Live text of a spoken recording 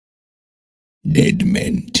Dead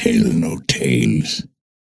men tell no tales.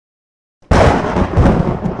 15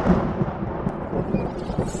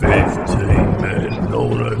 men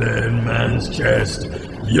older than man's chest.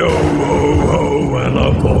 Yo ho ho and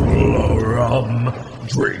a bottle of rum.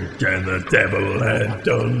 Drink and the devil had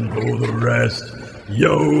done for the rest.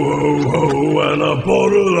 Yo ho ho and a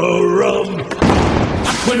bottle of rum.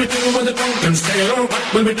 What will we do with the drunken sailor?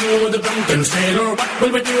 What will we do with the drunken sailor? What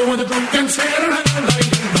will we do with the drunken sailor?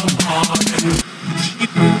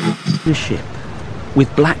 The ship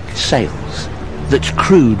with black sails that's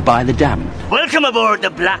crewed by the damned. Welcome aboard the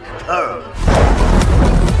Black Pearl.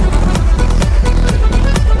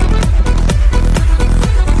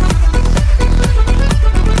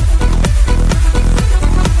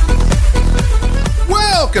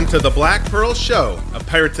 Welcome to the Black Pearl Show, a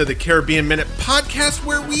Pirates of the Caribbean Minute podcast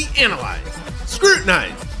where we analyze,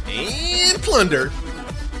 scrutinize, and plunder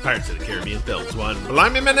Pirates of the Caribbean films one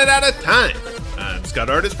blimey minute at a time. I'm Scott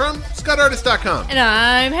Artist from ScottArtist.com. And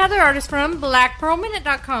I'm Heather Artist from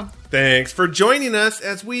BlackPearlMinute.com. Thanks for joining us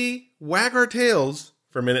as we wag our tails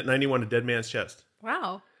for minute 91 of Dead Man's Chest.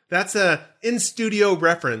 Wow. That's a in-studio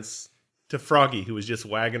reference to Froggy, who was just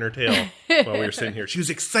wagging her tail while we were sitting here. She was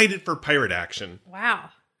excited for pirate action. Wow.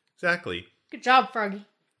 Exactly. Good job, Froggy.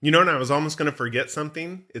 You know, and I was almost going to forget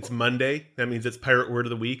something. It's Monday. That means it's Pirate Word of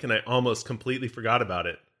the Week, and I almost completely forgot about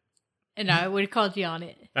it. And I would have called you on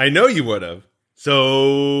it. I know you would have.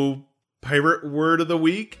 So, Pirate Word of the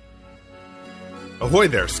Week? Ahoy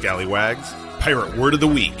there, scallywags. Pirate Word of the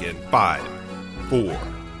Week in 5, 4,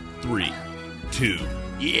 3, 2,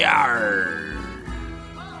 Yarr!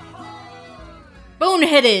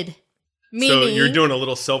 Boneheaded. Meaning... So, you're doing a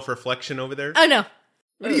little self-reflection over there? Oh, no.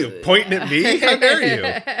 What are you, pointing at me? How dare you?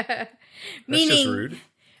 That's just rude.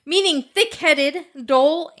 Meaning thick-headed,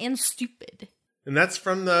 dull, and stupid. And that's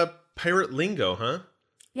from the pirate lingo, huh?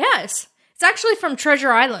 Yes. It's actually from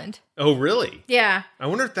Treasure Island. Oh, really? Yeah. I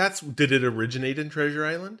wonder if did it originate in Treasure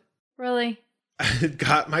Island? Really? I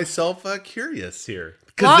got myself curious here.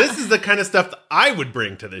 Because this is the kind of stuff that I would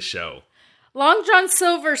bring to this show. Long John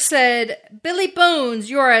Silver said, Billy Bones,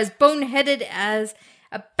 you're as boneheaded as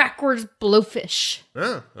a backwards blowfish.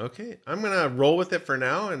 Oh, okay. I'm going to roll with it for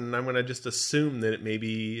now, and I'm going to just assume that it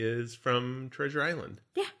maybe is from Treasure Island.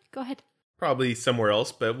 Yeah, go ahead. Probably somewhere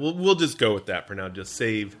else, but we'll just go with that for now. Just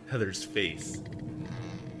save Heather's face.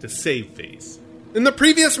 To save face. In the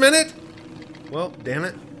previous minute, well, damn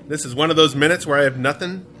it. This is one of those minutes where I have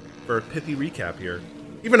nothing for a pithy recap here.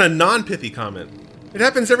 Even a non-pithy comment. It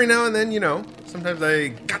happens every now and then, you know. Sometimes I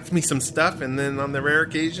got me some stuff, and then on the rare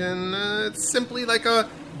occasion, it's simply like a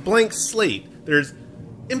blank slate. There's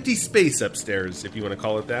empty space upstairs, if you want to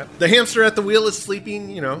call it that. The hamster at the wheel is sleeping,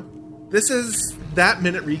 you know. This is that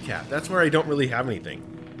minute recap. That's where I don't really have anything.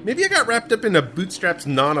 Maybe I got wrapped up in a Bootstrap's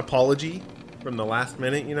non-apology from the last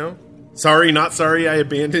minute, you know. Sorry, not sorry I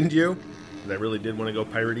abandoned you. Because I really did want to go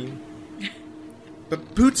pirating.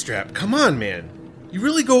 But Bootstrap, come on, man. You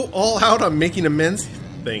really go all out on making amends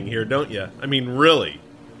thing here, don't you? I mean, really.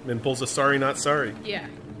 And then pulls a sorry, not sorry. Yeah.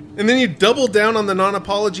 And then you double down on the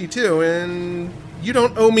non-apology, too, and you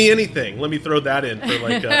don't owe me anything. Let me throw that in for,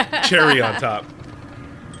 like, a cherry on top.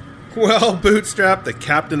 Well, Bootstrap, the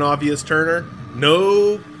Captain Obvious Turner,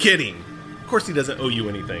 no kidding. Of course he doesn't owe you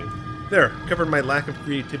anything. There, covered my lack of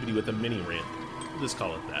creativity with a mini rant. We'll just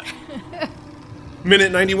call it that.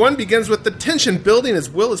 Minute 91 begins with the tension building as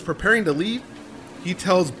Will is preparing to leave. He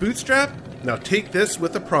tells Bootstrap, now take this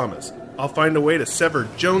with a promise. I'll find a way to sever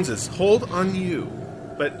Jones's hold on you.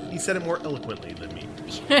 But he said it more eloquently than me.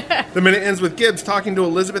 The minute ends with Gibbs talking to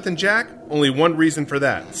Elizabeth and Jack. Only one reason for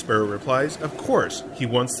that, Sparrow replies. Of course, he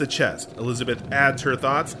wants the chest. Elizabeth adds her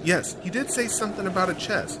thoughts. Yes, he did say something about a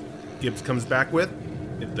chest. Gibbs comes back with,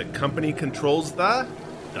 if the company controls the... ...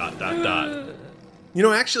 You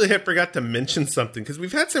know, actually, I forgot to mention something, because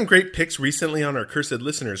we've had some great picks recently on our Cursed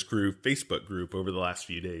Listeners Group Facebook group over the last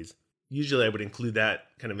few days. Usually I would include that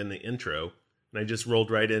kind of in the intro, and I just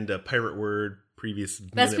rolled right into Pirate Word previous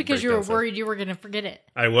minute. That's because you were breakdown worried you were going to forget it.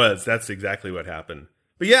 I was. That's exactly what happened.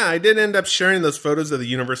 But yeah, I did end up sharing those photos of the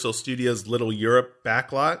Universal Studios Little Europe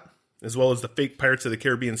backlot, as well as the fake Pirates of the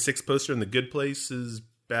Caribbean 6 poster in the Good Place's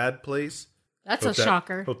Bad Place. That's a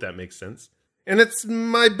shocker. Hope that makes sense. And it's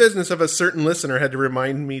my business if a certain listener had to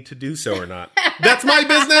remind me to do so or not. That's my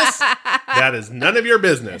business. That is none of your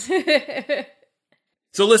business.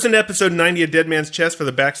 So listen to episode 90 of Dead Man's Chest for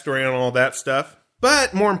the backstory on all that stuff.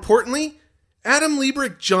 But more importantly, Adam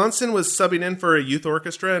Liebrick Johnson was subbing in for a youth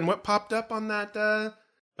orchestra. And what popped up on that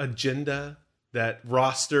agenda, that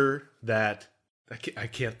roster, that... I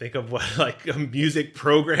can't think of what, like a music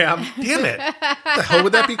program. Damn it. What the hell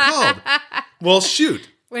would that be called? Well, shoot.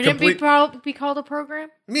 Would it be called a program?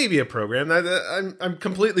 Maybe a program. I'm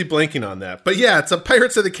completely blanking on that. But yeah, it's a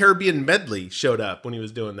Pirates of the Caribbean medley showed up when he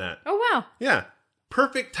was doing that. Oh, wow. Yeah.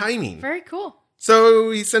 Perfect timing. Very cool. So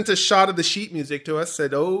he sent a shot of the sheet music to us,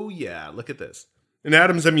 said, oh yeah, look at this. And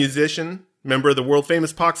Adam's a musician, member of the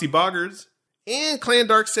world-famous Poxy Boggers, and Clan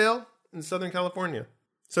Darksail in Southern California.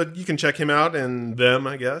 So you can check him out and them,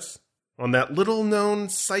 I guess, on that little-known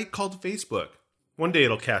site called Facebook. One day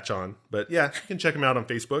it'll catch on, but yeah, you can check him out on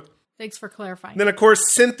Facebook. Thanks for clarifying. Then, of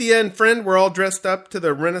course, Cynthia and friend were all dressed up to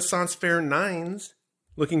the Renaissance Fair 9s,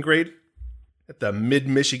 looking great at the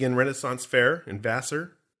Mid-Michigan Renaissance Fair in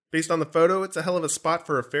Vassar. Based on the photo, it's a hell of a spot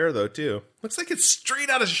for a fair, though, too. Looks like it's straight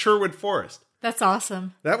out of Sherwood Forest. That's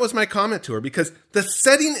awesome. That was my comment to her, because the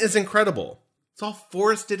setting is incredible. It's all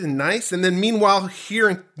forested and nice, and then meanwhile, here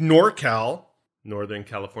in NorCal, Northern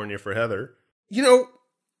California for Heather, you know,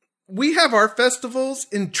 we have our festivals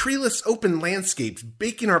in treeless open landscapes,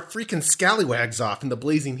 baking our freaking scallywags off in the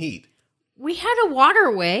blazing heat. We had a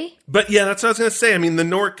waterway. But yeah, that's what I was going to say. I mean, the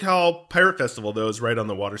NorCal Pirate Festival, though, is right on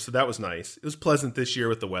the water, so that was nice. It was pleasant this year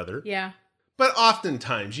with the weather. Yeah. But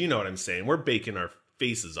oftentimes, you know what I'm saying, we're baking our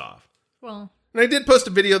faces off. Well. And I did post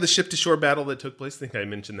a video of the ship-to-shore battle that took place. I think I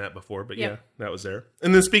mentioned that before, but yeah, that was there.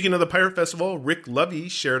 And then speaking of the Pirate Festival, Rick Lovey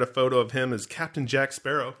shared a photo of him as Captain Jack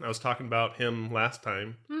Sparrow. I was talking about him last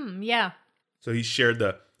time. Yeah. So he shared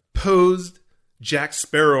the posed Jack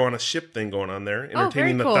Sparrow on a ship thing going on there,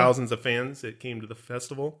 entertaining the thousands of fans that came to the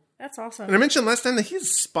festival. That's awesome. And I mentioned last time that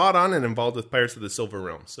he's spot on and involved with Pirates of the Silver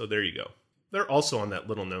Realm. So there you go. They're also on that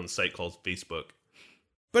little-known site called Facebook.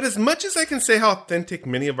 But as much as I can say how authentic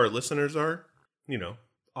many of our listeners are, you know,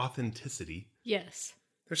 authenticity. Yes.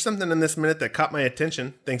 There's something in this minute that caught my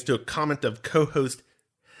attention, thanks to a comment of co-host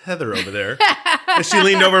Heather over there. As she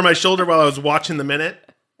leaned over my shoulder while I was watching the minute.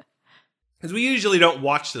 Because we usually don't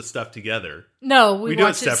watch this stuff together. No, we do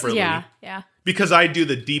it separately. Yeah. Because I do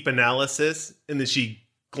the deep analysis, and then she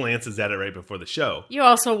glances at it right before the show. You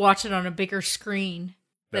also watch it on a bigger screen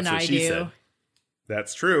than I do. That's what she said.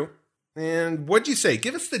 That's true. And what'd you say?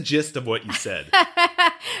 Give us the gist of what you said.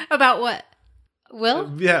 About what?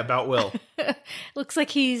 Will? Yeah, about Will. Looks like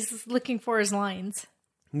he's looking for his lines.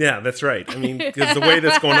 Yeah, that's right. I mean, because the way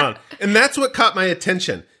that's going on. And that's what caught my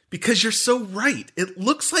attention. Because you're so right. It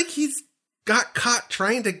looks like he's got caught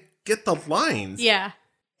trying to get the lines. Yeah.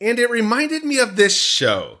 And it reminded me of this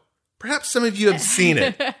show. Perhaps some of you have seen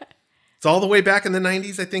it. It's all the way back in the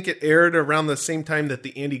 90s. I think it aired around the same time that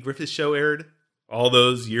the Andy Griffith Show aired. All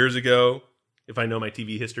those years ago, if I know my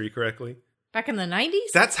TV history correctly. Back in the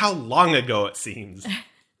 90s? That's how long ago it seems.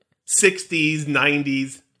 60s,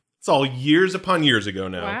 90s. It's all years upon years ago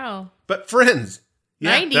now. Wow. But friends,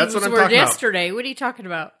 yeah, 90s that's what I'm were talking yesterday. about. What are you talking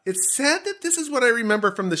about? It's sad that this is what I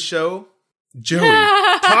remember from the show. Joey,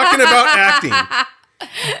 talking about acting.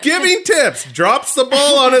 Giving tips. Drops the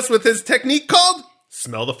ball on us with his technique called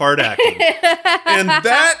smell the fart acting. And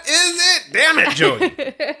that is it. Damn it,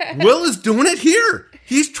 Joey. Will is doing it here.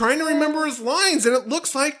 He's trying to remember his lines, and it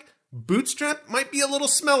looks like Bootstrap might be a little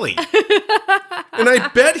smelly. And I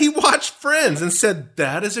bet he watched Friends and said,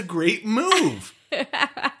 that is a great move.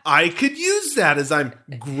 I could use that as I'm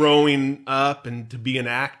growing up and to be an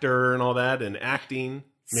actor and all that and acting.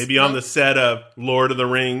 Maybe on the set of Lord of the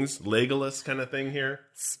Rings, Legolas kind of thing here.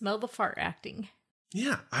 Smell the fart acting.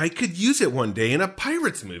 Yeah, I could use it one day in a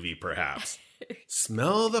Pirates movie, perhaps.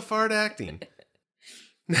 Smell the fart acting.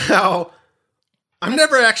 Now, I'm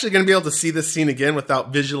never actually going to be able to see this scene again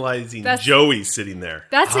without visualizing Joey sitting there.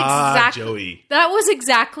 That's exactly Joey. That was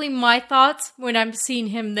exactly my thoughts when I'm seeing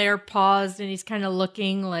him there paused and he's kind of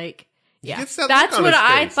looking like, yeah. That's what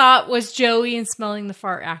I thought was Joey and smelling the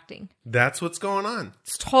fart acting. That's what's going on.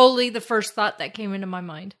 It's totally the first thought that came into my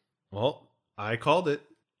mind. Well, I called it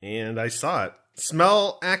and I saw it.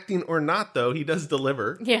 Smell acting or not, though, he does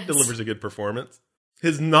deliver. Yes. Delivers a good performance.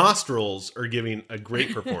 His nostrils are giving a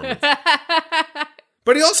great performance.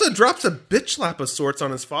 But he also drops a bitch slap of sorts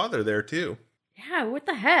on his father there, too. Yeah, what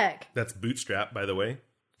the heck? That's Bootstrap, by the way.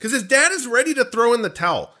 Because his dad is ready to throw in the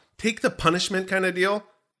towel. Take the punishment kind of deal.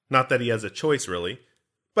 Not that he has a choice, really.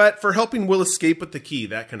 But for helping Will escape with the key,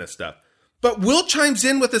 that kind of stuff. But Will chimes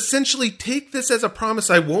in with essentially, take this as a promise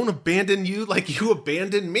I won't abandon you like you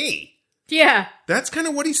abandoned me. Yeah. That's kind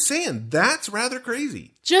of what he's saying. That's rather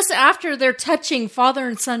crazy. Just after their touching father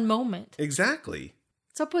and son moment. Exactly.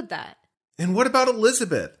 What's up with that? And what about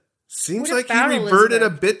Elizabeth? Seems like he reverted a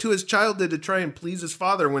bit to his childhood to try and please his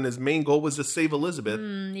father when his main goal was to save Elizabeth.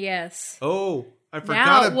 Yes. Oh, I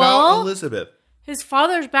forgot about Elizabeth. His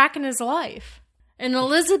father's back in his life. And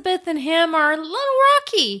Elizabeth and him are a little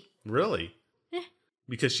rocky. Really? Yeah.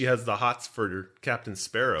 because she has the hots for Captain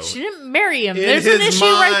Sparrow. She didn't marry him. There's an issue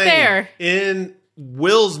right there. In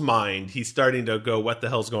Will's mind, he's starting to go, what the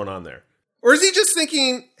hell's going on there? Or is he just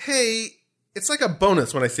thinking, hey, it's like a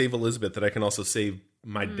bonus when I save Elizabeth that I can also save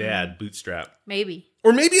my dad, Bootstrap? Maybe.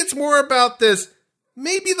 Or maybe it's more about this,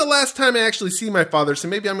 maybe the last time I actually see my father, so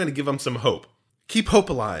maybe I'm going to give him some hope. Keep hope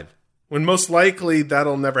alive. When most likely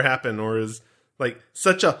that'll never happen, or is like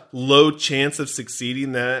such a low chance of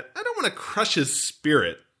succeeding that I don't want to crush his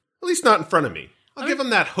spirit. At least not in front of me. I'll give him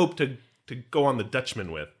that hope to go on the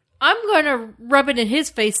Dutchman with. I'm going to rub it in his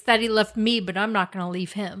face that he left me, but I'm not going to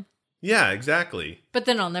leave him. Yeah, exactly. But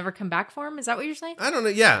then I'll never come back for him? Is that what you're saying? I don't know,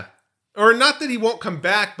 yeah. Or not that he won't come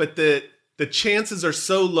back, but the chances are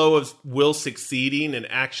so low of Will succeeding and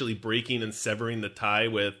actually breaking and severing the tie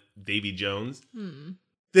with Davy Jones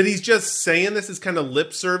that he's just saying this is kind of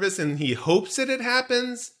lip service and he hopes that it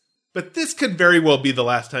happens. But this could very well be the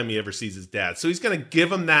last time he ever sees his dad. So he's going to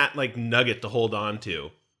give him that like nugget to hold on to.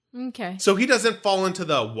 Okay. So he doesn't fall into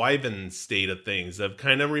the Wyvern state of things of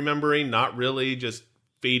kind of remembering, not really, just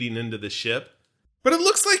fading into the ship. But it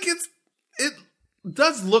looks like it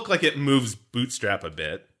does look like it moves Bootstrap a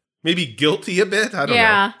bit. Maybe guilty a bit. I don't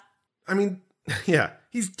know. I mean, yeah.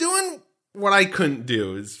 He's doing what I couldn't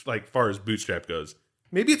do as like far as Bootstrap goes.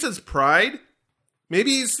 Maybe it's his pride.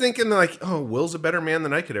 Maybe he's thinking like, oh, Will's a better man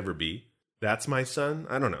than I could ever be. That's my son.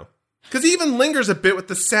 I don't know. Because he even lingers a bit with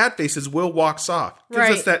the sad face as Will walks off. Gives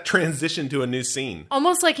us that transition to a new scene.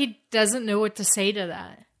 Almost like he doesn't know what to say to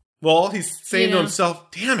that. Well, he's saying to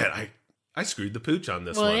himself, damn it, I screwed the pooch on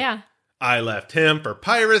this one. Well, yeah. I left him for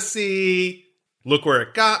piracy. Look where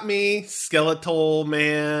it got me. Skeletal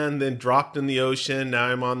man, then dropped in the ocean. Now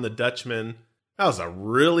I'm on the Dutchman. That was a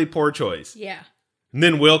really poor choice. Yeah. And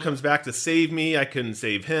then Will comes back to save me. I couldn't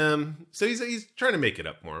save him. So he's trying to make it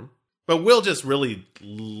up for him. But Will just really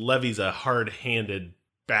levies a hard-handed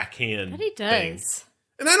backhand But he does. thing.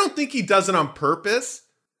 And I don't think he does it on purpose.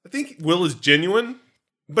 I think Will is genuine.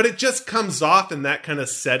 But it just comes off in that kind of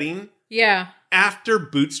setting. Yeah. After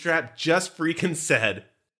Bootstrap just freaking said,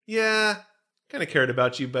 yeah, kind of cared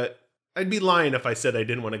about you, but I'd be lying if I said I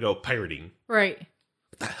didn't want to go pirating. Right.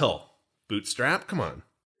 What the hell, Bootstrap? Come on.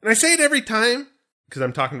 And I say it every time because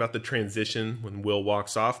I'm talking about the transition when Will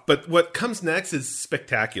walks off. But what comes next is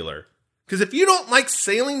spectacular. Because if you don't like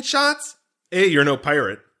sailing shots, A, you're no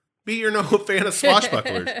pirate. B, you're no fan of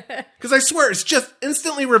swashbucklers. Because I swear, it just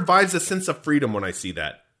instantly revives a sense of freedom when I see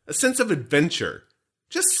that. A sense of adventure.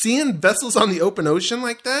 Just seeing vessels on the open ocean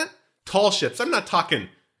like that. Tall ships. I'm not talking,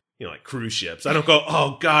 like cruise ships. I don't go,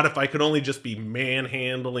 oh God, if I could only just be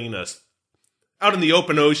manhandling us out in the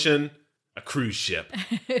open ocean, a cruise ship.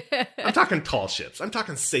 I'm talking tall ships. I'm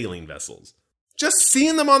talking sailing vessels. Just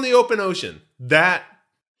seeing them on the open ocean. That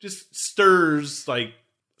just stirs like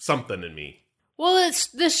something in me. Well, it's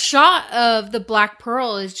the shot of the Black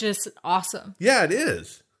Pearl is just awesome. Yeah, it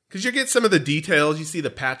is. Because you get some of the details. You see the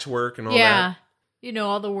patchwork and all that. Yeah.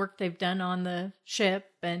 All the work they've done on the ship.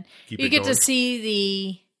 And you get to see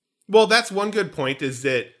the... Well, that's one good point is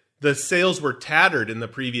that the sails were tattered in the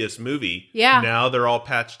previous movie. Yeah. Now they're all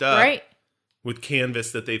patched up. Right. With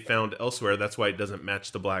canvas that they found elsewhere. That's why it doesn't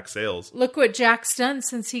match the black sails. Look what Jack's done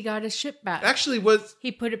since he got his ship back. Actually,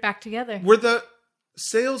 he put it back together. Were the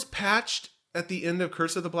sails patched at the end of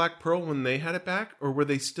Curse of the Black Pearl when they had it back? Or were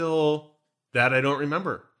they still... That I don't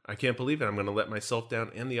remember. I can't believe it. I'm going to let myself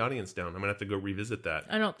down and the audience down. I'm going to have to go revisit that.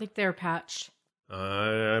 I don't think they're patched.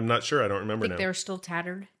 I'm not sure. I don't remember now. I think they're still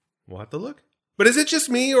tattered. We'll have to look. But is it just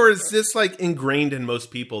me, or is this like ingrained in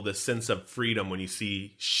most people, this sense of freedom when you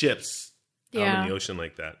see ships out in the ocean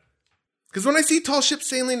like that? Because when I see tall ships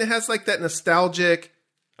sailing, it has like that nostalgic,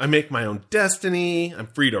 I make my own destiny, I'm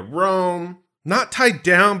free to roam, not tied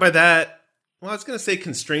down by that, well, I was going to say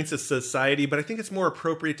constraints of society, but I think it's more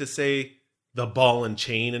appropriate to say the ball and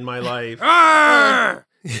chain in my life.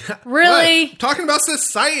 Really? What? Talking about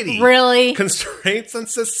society. Really? Constraints on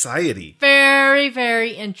society. Very,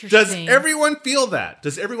 very interesting. Does everyone feel that?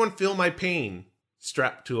 Does everyone feel my pain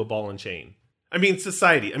strapped to a ball and chain? I mean,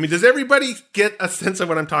 society. I mean, does everybody get a sense of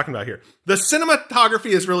what I'm talking about here? The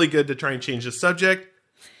cinematography is really good to try and change the subject.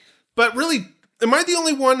 But really, am I the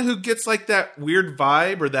only one who gets like that weird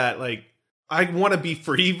vibe or that like, I want to be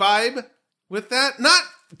free vibe with that? Not,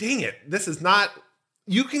 dang it. This is not,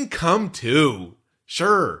 you can come too.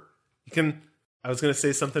 Sure. You can, I was going to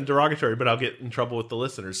say something derogatory, but I'll get in trouble with the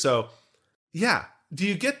listeners. So, yeah. Do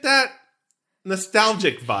you get that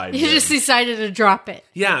nostalgic vibe? You just decided to drop it.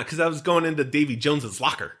 Yeah, because I was going into Davy Jones's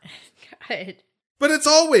locker. God. But it's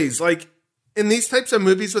always, like, in these types of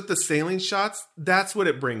movies with the sailing shots, that's what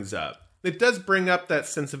it brings up. It does bring up that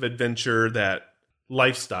sense of adventure, that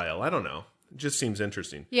lifestyle. I don't know. It just seems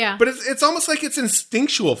interesting. Yeah. But it's almost like it's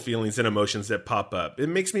instinctual feelings and emotions that pop up. It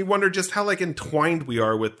makes me wonder just how like entwined we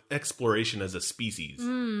are with exploration as a species.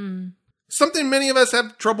 Something many of us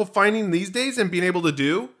have trouble finding these days and being able to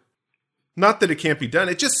do. Not that it can't be done.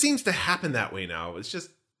 It just seems to happen that way now. It's just...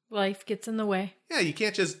 life gets in the way. Yeah, you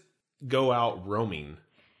can't just go out roaming.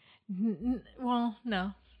 Well,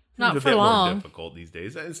 no. It's not a for bit long. more difficult these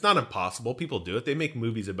days. It's not impossible. People do it. They make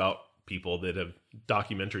movies about people that have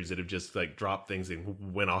documentaries that have just like dropped things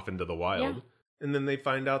and went off into the wild. Yeah. And then they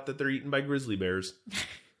find out that they're eaten by grizzly bears.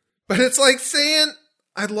 But it's like saying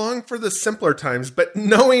I long for the simpler times, but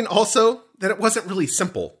knowing also that it wasn't really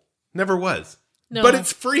simple. Never was. No. But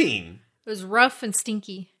it's freeing. It was rough and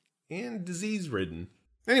stinky. And disease-ridden.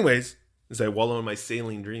 Anyways, as I wallow in my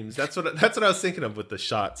sailing dreams, that's what I was thinking of with the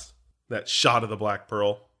shots. That shot of the Black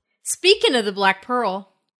Pearl. Speaking of the Black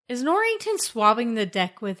Pearl, is Norrington swabbing the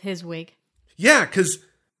deck with his wig? Yeah, because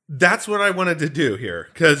that's what I wanted to do here.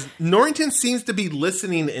 Because Norrington seems to be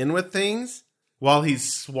listening in with things while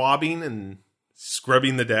he's swabbing and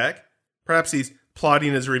scrubbing the deck. Perhaps he's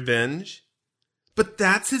plotting his revenge. But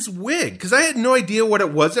that's his wig. Because I had no idea what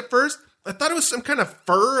it was at first. I thought it was some kind of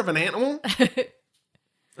fur of an animal.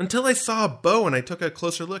 Until I saw a bow and I took a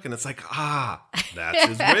closer look and it's like, that's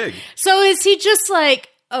his wig. So is he just like,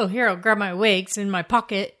 oh, here, I'll grab my wigs in my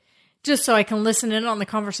pocket just so I can listen in on the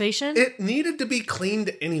conversation? It needed to be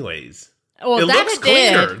cleaned anyways. Well, it looks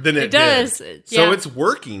cleaner than it does. Did. Yeah. So it's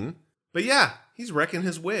working. But yeah, he's wrecking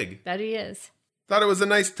his wig. That he is. Thought it was a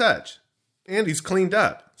nice touch. And he's cleaned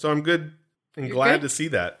up. So I'm good and glad to see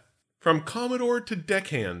that. From Commodore to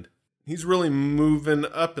deckhand. He's really moving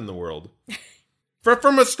up in the world.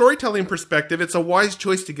 From a storytelling perspective, it's a wise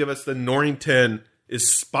choice to give us the Norrington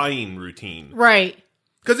is spying routine. Right.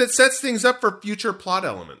 Because it sets things up for future plot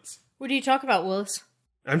elements. What do you talk about, Willis?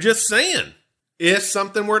 I'm just saying. If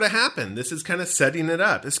something were to happen, this is kind of setting it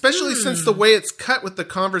up. Especially since the way it's cut with the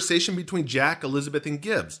conversation between Jack, Elizabeth, and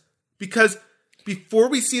Gibbs. Because before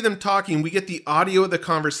we see them talking, we get the audio of the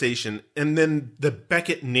conversation and then the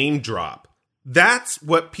Beckett name drop. That's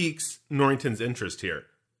what piques Norrington's interest here.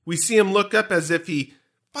 We see him look up as if he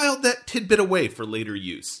filed that tidbit away for later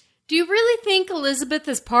use. Do you really think Elizabeth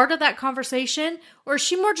is part of that conversation? Or is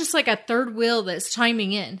she more just like a third wheel that's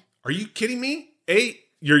chiming in? Are you kidding me?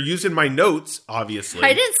 You're using my notes, obviously.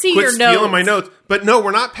 I didn't see Quit your notes. stealing my notes. But no,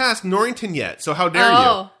 we're not past Norrington yet, so how dare you?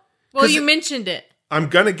 Oh, well, you mentioned it. I'm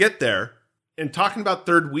going to get there. And talking about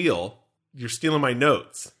third wheel, you're stealing my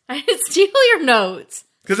notes. I didn't steal your notes.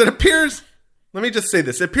 Because it appears... Let me just say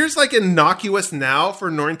this. It appears like innocuous now for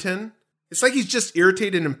Norrington. It's like he's just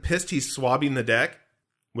irritated and pissed he's swabbing the deck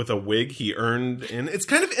with a wig he earned. And it's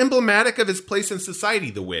kind of emblematic of his place in society,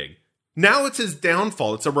 the wig. Now it's his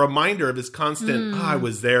downfall. It's a reminder of his constant, I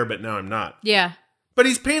was there, but now I'm not. Yeah. But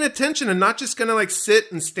he's paying attention and not just going to like sit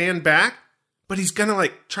and stand back, but he's going to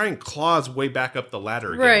like try and claw his way back up the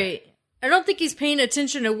ladder again. Right. I don't think he's paying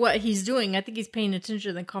attention to what he's doing. I think he's paying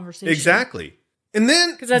attention to the conversation. Exactly. And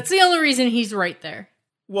then... because that's the only reason he's right there.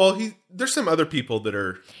 Well, there's some other people that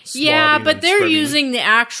are yeah, but they're using the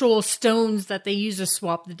actual stones that they use to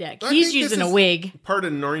swap the deck. He's using a wig. Part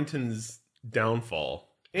of Norrington's downfall.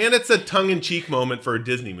 And it's a tongue-in-cheek moment for a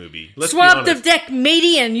Disney movie. Let's swap the deck,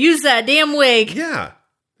 matey, and use that damn wig. Yeah.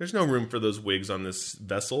 There's no room for those wigs on this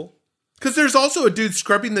vessel. Because there's also a dude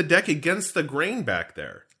scrubbing the deck against the grain back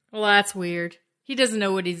there. Well, that's weird. He doesn't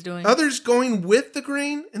know what he's doing. Others going with the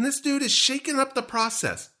grain, and this dude is shaking up the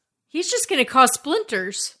process. He's just going to cause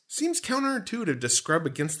splinters. Seems counterintuitive to scrub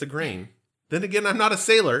against the grain. Then again, I'm not a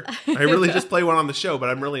sailor. I really just play one on the show, but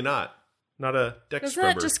I'm really not. Not a deck Does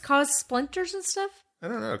scrubber. That just cause splinters and stuff? I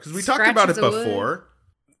don't know, because we talked about it before.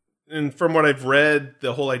 And from what I've read,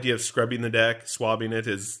 the whole idea of scrubbing the deck, swabbing it,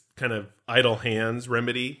 is kind of idle hands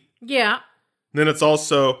remedy. Yeah. And then it's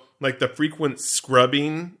also like the frequent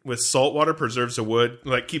scrubbing with salt water preserves the wood,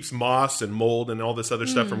 like keeps moss and mold and all this other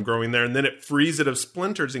stuff from growing there. And then it frees it of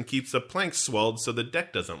splinters and keeps the planks swelled so the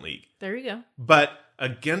deck doesn't leak. There you go. But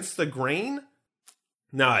against the grain?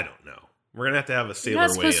 No, I don't know. We're going to have a sailor weigh in.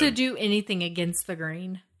 You're not supposed to do anything against the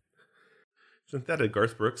grain. Isn't that a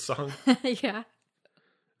Garth Brooks song? Yeah.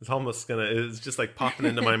 It's just like popping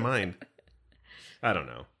into my mind. I don't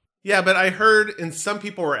know. Yeah, but I heard, and some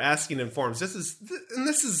people were asking in forums, this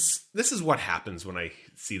is what happens when I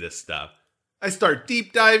see this stuff. I start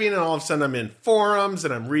deep diving, and all of a sudden I'm in forums,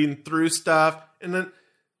 and I'm reading through stuff, and then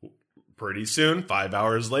pretty soon, 5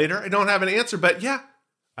 hours later, I don't have an answer, but yeah,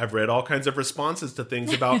 I've read all kinds of responses to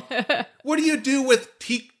things about, what do you do with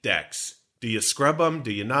teak decks? Do you scrub them?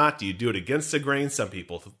 Do you not? Do you do it against the grain? Some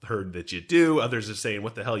people heard that you do. Others are saying,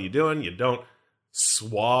 what the hell are you doing? You don't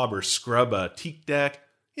swab or scrub a teak deck.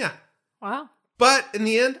 Yeah, Wow. But in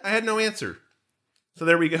the end, I had no answer. So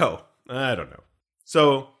there we go. I don't know.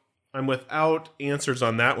 So I'm without answers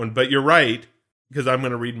on that one. But you're right, because I'm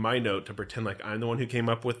going to read my note to pretend like I'm the one who came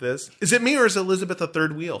up with this. Is it me or is Elizabeth a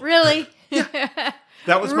third wheel? Really? Yeah.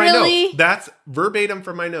 That was my note. That's verbatim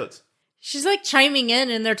from my notes. She's like chiming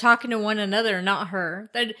in and they're talking to one another, not her.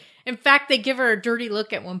 In fact, they give her a dirty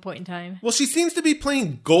look at one point in time. Well, she seems to be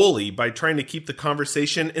playing goalie by trying to keep the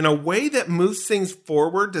conversation in a way that moves things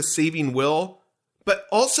forward to saving Will, but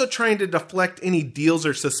also trying to deflect any deals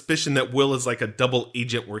or suspicion that Will is like a double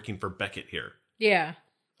agent working for Beckett here. Yeah.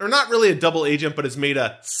 Or not really a double agent, but has made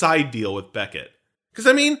a side deal with Beckett. Because,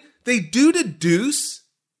 I mean, they do deduce.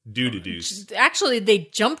 Actually, they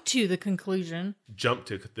jump to the conclusion. Jump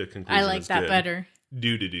to the conclusion. I like that better.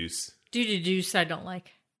 Do deduce. Do deduce, I don't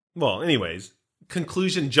like. Well, anyways,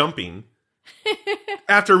 conclusion jumping.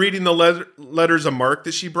 After reading the letters of marque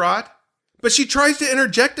that she brought. But she tries to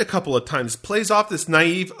interject a couple of times, plays off this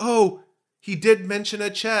naive, oh, he did mention a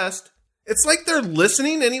chest. It's like they're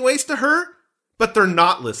listening anyways to her, but they're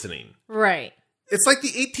not listening. Right. It's like the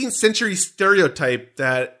 18th century stereotype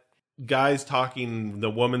that guys talking, the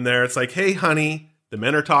woman there, it's like, hey, honey, the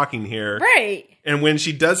men are talking here. Right. And when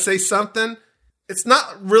she does say something, it's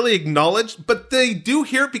not really acknowledged, but they do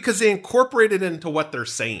hear it because they incorporate it into what they're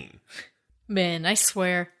saying. Man, I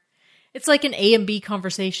swear. It's like an A and B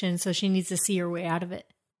conversation, so she needs to see her way out of it.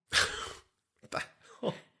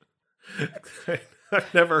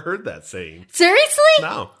 I've never heard that saying. Seriously?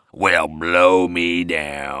 No. Well, blow me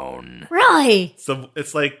down. Really? So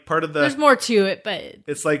it's like part of the... There's more to it, but...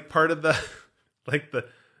 It's like part of the... Like the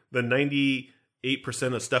 98%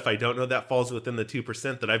 of stuff I don't know that falls within the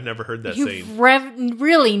 2% that I've never heard that saying.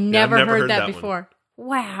 Really never heard that before.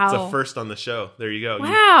 Wow. It's a first on the show. There you go. Wow.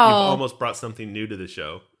 You've almost brought something new to the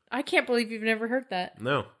show. I can't believe you've never heard that.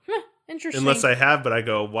 No. Interesting. Unless I have, but I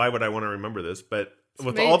go, why would I want to remember this? But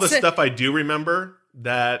with all the stuff I do remember,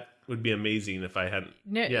 that would be amazing if I hadn't.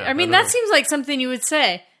 No, yeah, I mean, that seems like something you would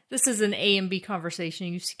say. This is an A and B conversation.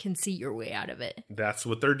 You can see your way out of it. That's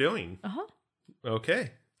what they're doing. Uh-huh.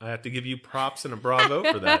 Okay. I have to give you props and a bravo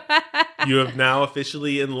for that. You have now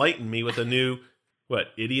officially enlightened me with a new,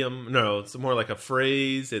 idiom? No, it's more like a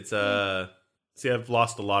phrase. It's See, I've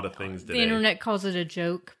lost a lot of things today. The internet calls it a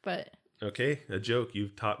joke, but... Okay, a joke.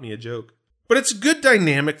 You've taught me a joke. But it's a good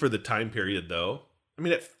dynamic for the time period, though. I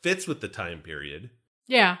mean, it fits with the time period.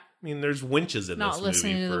 Yeah. I mean, there's winches in this movie. Not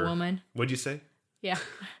listening to the woman. What'd you say? Yeah.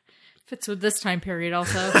 Fits with this time period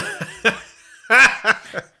also.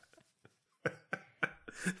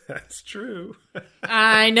 That's true.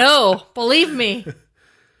 I know. Believe me.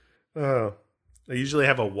 Oh. I usually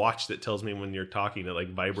have a watch that tells me when you're talking. It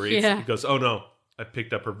like vibrates. Yeah. It goes, oh no, I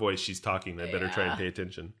picked up her voice. She's talking. I better try and pay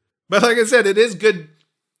attention. But like I said, it is good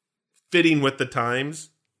fitting with the times.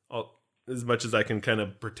 As much as I can kind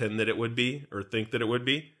of pretend that it would be or think that it would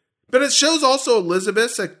be. But it shows also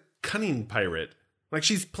Elizabeth's a cunning pirate. Like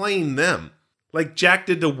she's playing them. Like Jack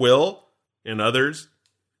did to Will and others.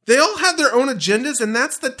 They all have their own agendas, and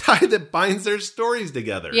that's the tie that binds their stories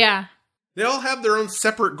together. Yeah. They all have their own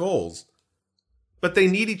separate goals. But they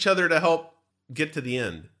need each other to help get to the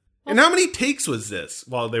end. And how many takes was this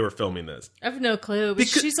while they were filming this? I have no clue. But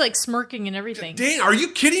she's like smirking and everything. Dang, are you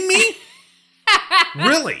kidding me?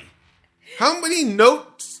 Really? How many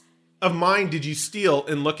notes of mine did you steal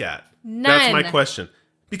and look at? None. That's my question.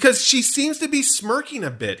 Because she seems to be smirking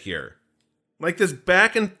a bit here. Like this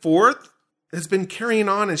back and forth has been carrying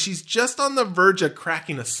on, and she's just on the verge of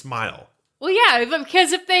cracking a smile. Well, yeah,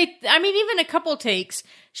 because even a couple takes,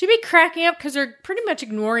 she'd be cracking up because they're pretty much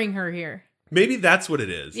ignoring her here. Maybe that's what it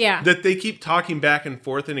is. Yeah. That they keep talking back and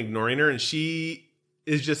forth and ignoring her, and she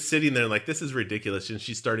is just sitting there like, this is ridiculous, and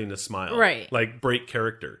she's starting to smile. Right. Like, break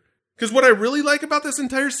character. Because what I really like about this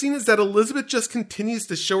entire scene is that Elizabeth just continues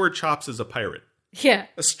to show her chops as a pirate. Yeah.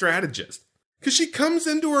 A strategist. Because she comes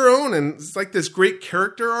into her own, and it's like this great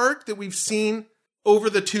character arc that we've seen over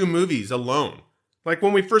the two movies alone. Like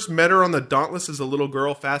when we first met her on the Dauntless as a little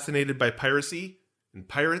girl fascinated by piracy and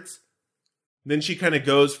pirates. Then she kind of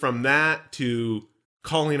goes from that to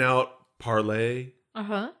calling out parlay.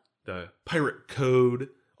 Uh-huh. The pirate code.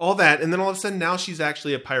 All that. And then all of a sudden now she's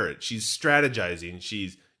actually a pirate. She's strategizing.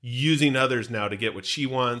 She's using others now to get what she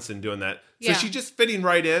wants and doing that. So she's just fitting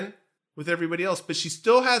right in with everybody else. But she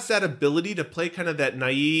still has that ability to play kind of that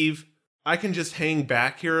naive... I can just hang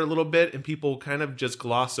back here a little bit and people kind of just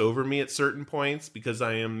gloss over me at certain points because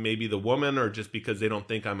I am maybe the woman or just because they don't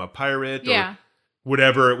think I'm a pirate or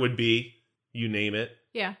whatever it would be. You name it.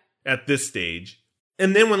 Yeah. At this stage.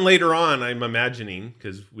 And then when later on, I'm imagining,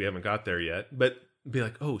 because we haven't got there yet, but be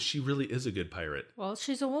like, oh, she really is a good pirate. Well,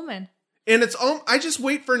 she's a woman. And I just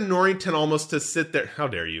wait for Norrington almost to sit there. How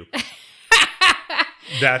dare you?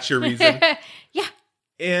 That's your reason? Yeah.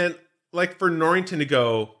 And like for Norrington to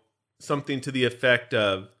go something to the effect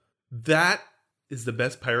of, that is the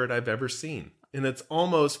best pirate I've ever seen. And it's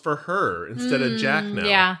almost for her instead of Jack now.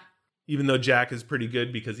 Yeah. Even though Jack is pretty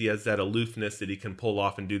good because he has that aloofness that he can pull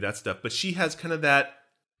off and do that stuff. But she has kind of that,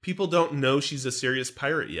 people don't know she's a serious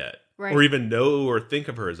pirate yet. Right. Or even know or think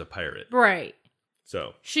of her as a pirate. Right.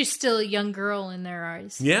 So she's still a young girl in their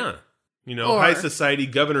eyes. Yeah. High society,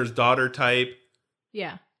 governor's daughter type.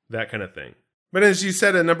 Yeah. That kind of thing. But as you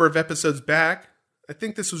said a number of episodes back, I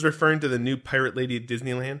think this was referring to the new pirate lady at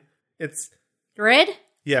Disneyland. It's... Red?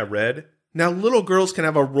 Yeah, Red. Now, little girls can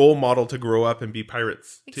have a role model to grow up and be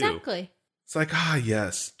pirates, too. Exactly. It's like,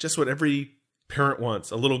 yes, just what every parent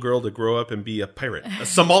wants. A little girl to grow up and be a pirate. A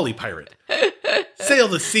Somali pirate. Sail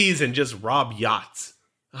the seas and just rob yachts.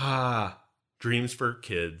 Dreams for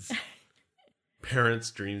kids.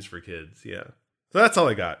 Parents' dreams for kids, yeah. So that's all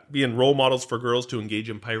I got. Being role models for girls to engage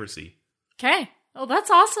in piracy. Okay. Oh, that's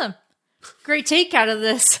awesome. Great take out of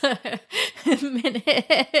this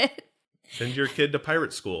minute. Send your kid to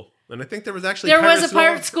pirate school. And I think there was actually a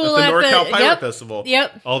pirate school at the NorCal Pirate Festival.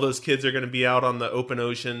 Yep. All those kids are going to be out on the open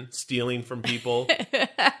ocean, stealing from people,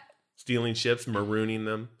 stealing ships, marooning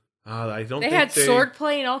them. They had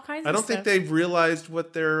swordplay and all kinds of stuff. I don't think they've realized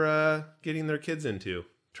what they're getting their kids into,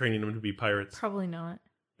 training them to be pirates. Probably not.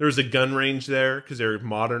 There was a gun range there because they're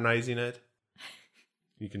modernizing it.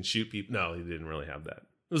 You can shoot people. No, they didn't really have that.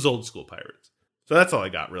 It was old school pirates. So that's all I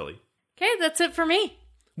got, really. Okay, that's it for me.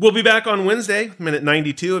 We'll be back on Wednesday, minute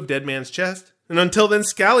 92 of Dead Man's Chest. And until then,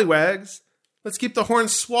 scallywags, let's keep the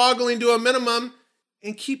horns swoggling to a minimum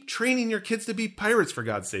and keep training your kids to be pirates, for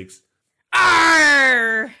God's sakes.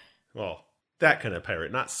 Arr! Well, that kind of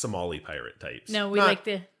pirate, not Somali pirate types. No, we like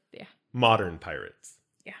the modern pirates.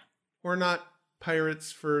 Yeah. Or not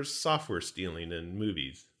pirates for software stealing in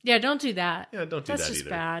movies. Yeah, don't do that. Yeah, don't do that either. That's just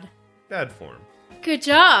bad. Bad form. Good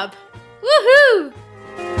job. Woohoo!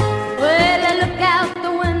 Well, I look out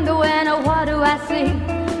the window and what do I see?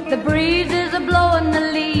 The breeze is blowing the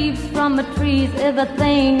leaves from the trees.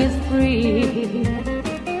 Everything is free.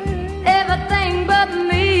 Everything but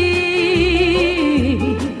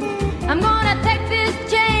me. I'm gonna take this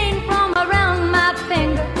chain from around my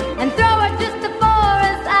finger and throw it just as far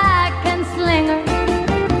as I can sling her.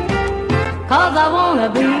 'Cause I wanna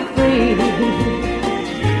be free.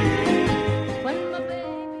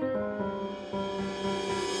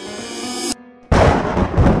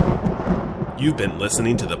 You've been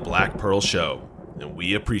listening to The Black Pearl Show, and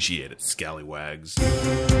we appreciate it, scallywags.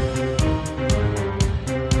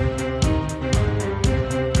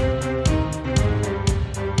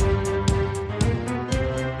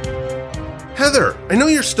 Heather, I know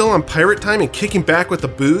you're still on pirate time and kicking back with the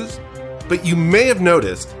booze, but you may have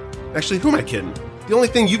noticed... Actually, who am I kidding? The only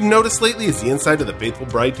thing you've noticed lately is the inside of the Faithful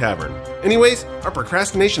Bride Tavern. Anyways, our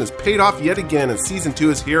procrastination has paid off yet again, and Season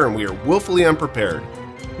 2 is here, and we are woefully unprepared.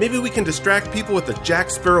 Maybe we can distract people with the Jack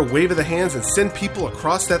Sparrow wave of the hands and send people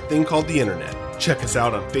across that thing called the internet. Check us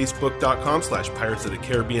out on Facebook.com/Pirates of the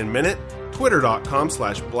Caribbean Minute,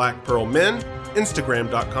 Twitter.com/BlackPearlMen,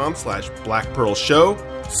 Instagram.com/BlackPearlShow,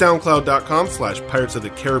 SoundCloud.com/Pirates of the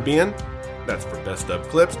Caribbean. That's for best of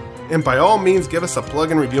clips. And by all means, give us a plug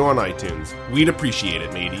and review on iTunes. We'd appreciate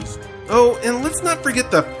it, mateys. Oh, and let's not forget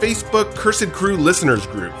the Facebook Cursed Crew Listeners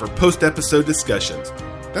Group for post-episode discussions.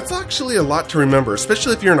 That's actually a lot to remember,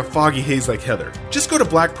 especially if you're in a foggy haze like Heather. Just go to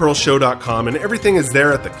blackpearlshow.com and everything is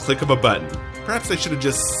there at the click of a button. Perhaps I should have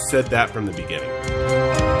just said that from the beginning.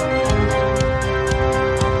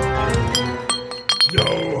 Yo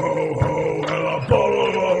ho ho and a bottle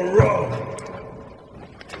of rum.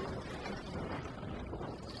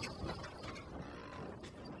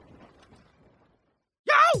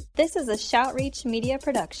 This is a Shoutreach Media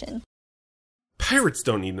production. Pirates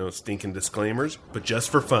don't need no stinking disclaimers, but just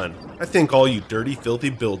for fun, I think all you dirty, filthy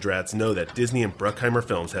bildrats know that Disney and Bruckheimer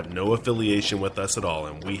Films have no affiliation with us at all,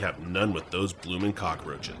 and we have none with those bloomin'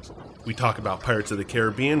 cockroaches. We talk about Pirates of the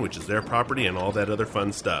Caribbean, which is their property, and all that other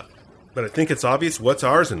fun stuff. But I think it's obvious what's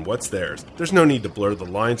ours and what's theirs. There's no need to blur the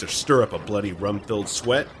lines or stir up a bloody rum-filled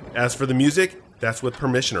sweat. As for the music, that's with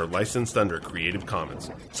permission or licensed under Creative Commons.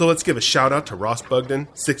 So let's give a shout out to Ross Bugden,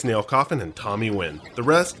 Six Nail Coffin, and Tommy Wynn. The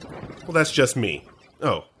rest? Well, that's just me.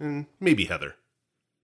 Oh, and maybe Heather.